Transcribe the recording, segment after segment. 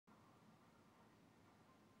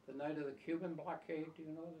the night of the Cuban blockade, do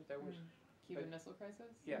you know that there was... Cuban Missile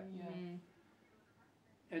Crisis? Yeah.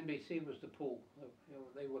 Yeah. NBC was the pool. You know,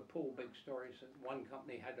 they would pull big stories, and one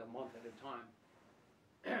company had a month at a time.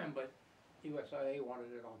 But USIA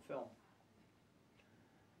wanted it on film.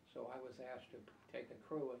 So I was asked to take a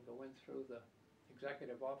crew and go in through the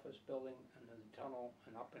executive office building and then the tunnel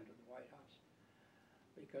and up into the White House.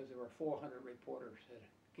 Because there were 400 reporters that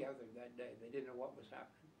gathered that day. They didn't know what was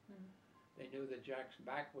happening. They knew that Jack's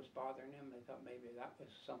back was bothering him. They thought maybe that was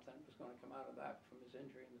something that was going to come out of that from his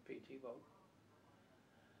injury in the PT vote.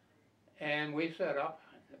 And we set up.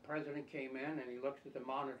 The president came in and he looked at the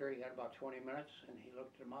monitor. He had about 20 minutes, and he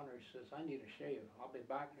looked at the monitor. He says, "I need a shave. I'll be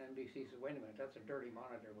back." And NBC says, "Wait a minute, that's a dirty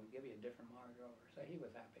monitor. We'll give you a different monitor over." So he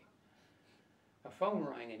was happy. A phone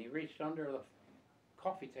rang, and he reached under the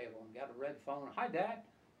coffee table and got a red phone. "Hi, Dad."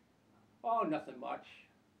 "Oh, nothing much.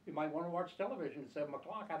 You might want to watch television at 7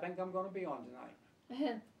 o'clock. I think I'm going to be on tonight."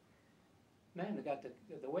 Man, they got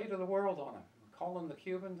the weight of the world on him. Calling the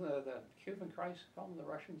Cubans, the Cuban crisis, calling the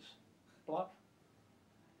Russians bluff.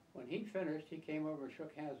 When he finished, he came over and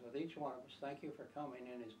shook hands with each one of us. "Thank you for coming."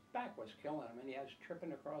 And his back was killing him, and he was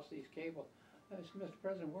tripping across these cables. I said, "Mr.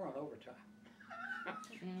 President, we're on overtime."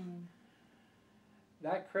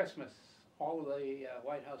 That Christmas, all of the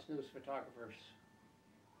White House news photographers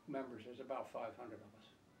members, there's about 500 of us.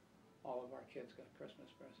 All of our kids got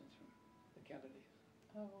Christmas presents from the Kennedys.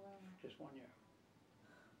 Oh, wow. Just 1 year.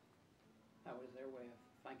 That was their way of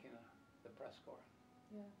thanking the press corps.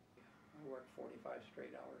 Yeah. I worked 45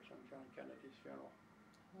 straight hours on John Kennedy's funeral.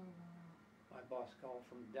 Oh, wow. My boss called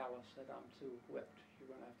from Dallas, said, "I'm too whipped. You're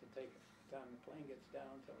going to have to take it from the time the plane gets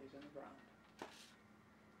down until he's in the ground."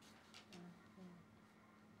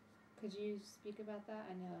 Could you speak about that?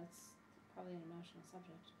 I know it's probably an emotional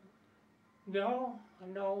subject. But... No,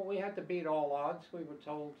 we had to beat all odds. We were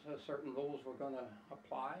told certain rules were going to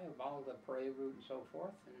apply about the parade route and so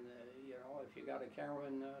forth. And, you know, if you got a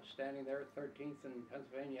cameraman standing there at 13th and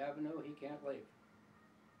Pennsylvania Avenue, he can't leave.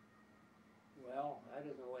 Well, that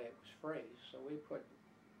isn't the way it was phrased. So we put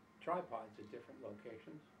tripods at different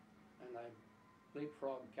locations. And I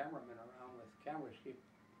leapfrogged cameramen around with cameras to keep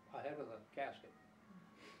ahead of the casket.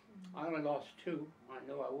 I only lost two. I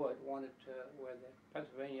knew I would. One at where the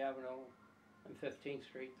Pennsylvania Avenue and 15th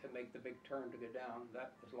Street to make the big turn to go down.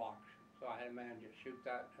 That was locked. So I had a man just shoot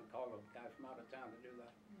that and call a guy from out of town to do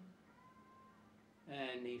that.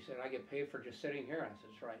 And he said, "I get paid for just sitting here." I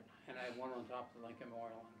said, "That's right." And I went on top of the Lincoln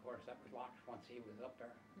Memorial, and of course that was locked once he was up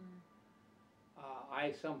there.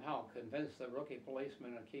 I somehow convinced the rookie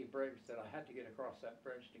policeman on Key Bridge that I had to get across that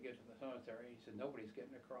bridge to get to the cemetery. He said, "Nobody's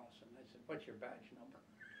getting across." And I said, "What's your badge number?"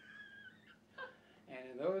 And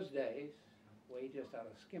in those days, we just had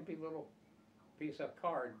a skimpy little piece of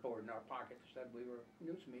cardboard in our pocket that said we were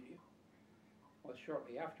news media. Well,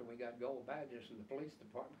 shortly after, we got gold badges from the police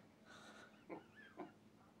department.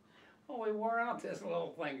 Well, we wore out this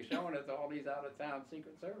little thing showing it to all these out-of-town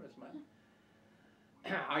Secret Service men.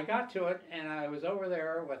 I got to it, and I was over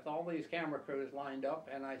there with all these camera crews lined up,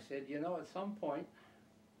 and I said, "You know, at some point,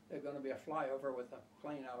 there's going to be a flyover with a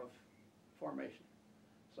plane out of formation."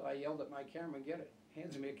 So I yelled at my cameraman, "Get it."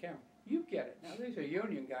 Hands me a camera. "You get it." Now, these are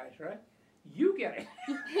union guys, right? "You get it."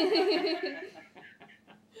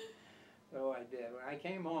 So I did. When I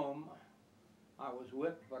came home, I was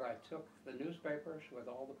whipped, but I took the newspapers with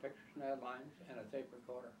all the pictures and headlines and a tape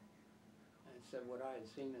recorder and said what I had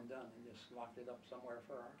seen and done, and just locked it up somewhere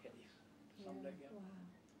for our kiddies to someday get. Wow.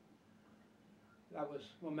 That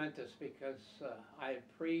was momentous because I had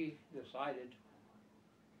pre-decided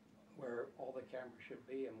where all the cameras should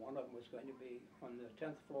be, and one of them was going to be on the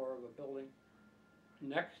 10th floor of a building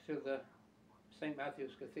next to the St.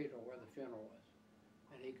 Matthew's Cathedral where the funeral was,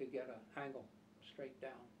 and he could get an angle straight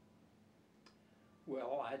down.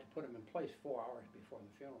 Well, I had to put him in place 4 hours before the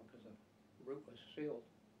funeral because the route was sealed.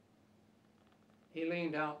 He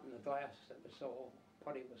leaned out, and the glass that was so old,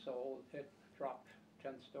 putty was so old, it dropped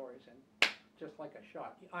 10 stories, and just like a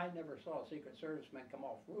shot. I never saw Secret Service men come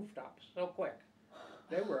off rooftops so quick.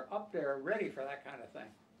 They were up there ready for that kind of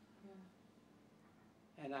thing.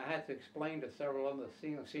 And I had to explain to several of them.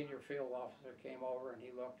 The senior field officer came over and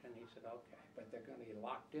he looked and he said, "Okay, but they're going to be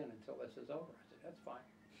locked in until this is over." I said, "That's fine."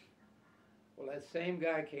 Well, that same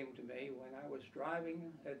guy came to me when I was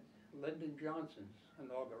driving at Lyndon Johnson's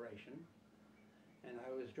inauguration, and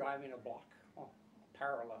I was driving a block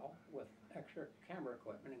parallel with extra camera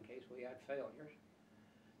equipment in case we had failures,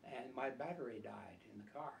 and my battery died in the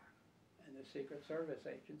car. And the Secret Service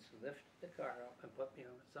agents lifted the car up and put me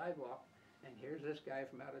on the sidewalk. And here's this guy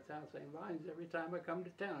from out of town saying, "Lyons, every time I come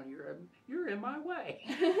to town, you're in my way."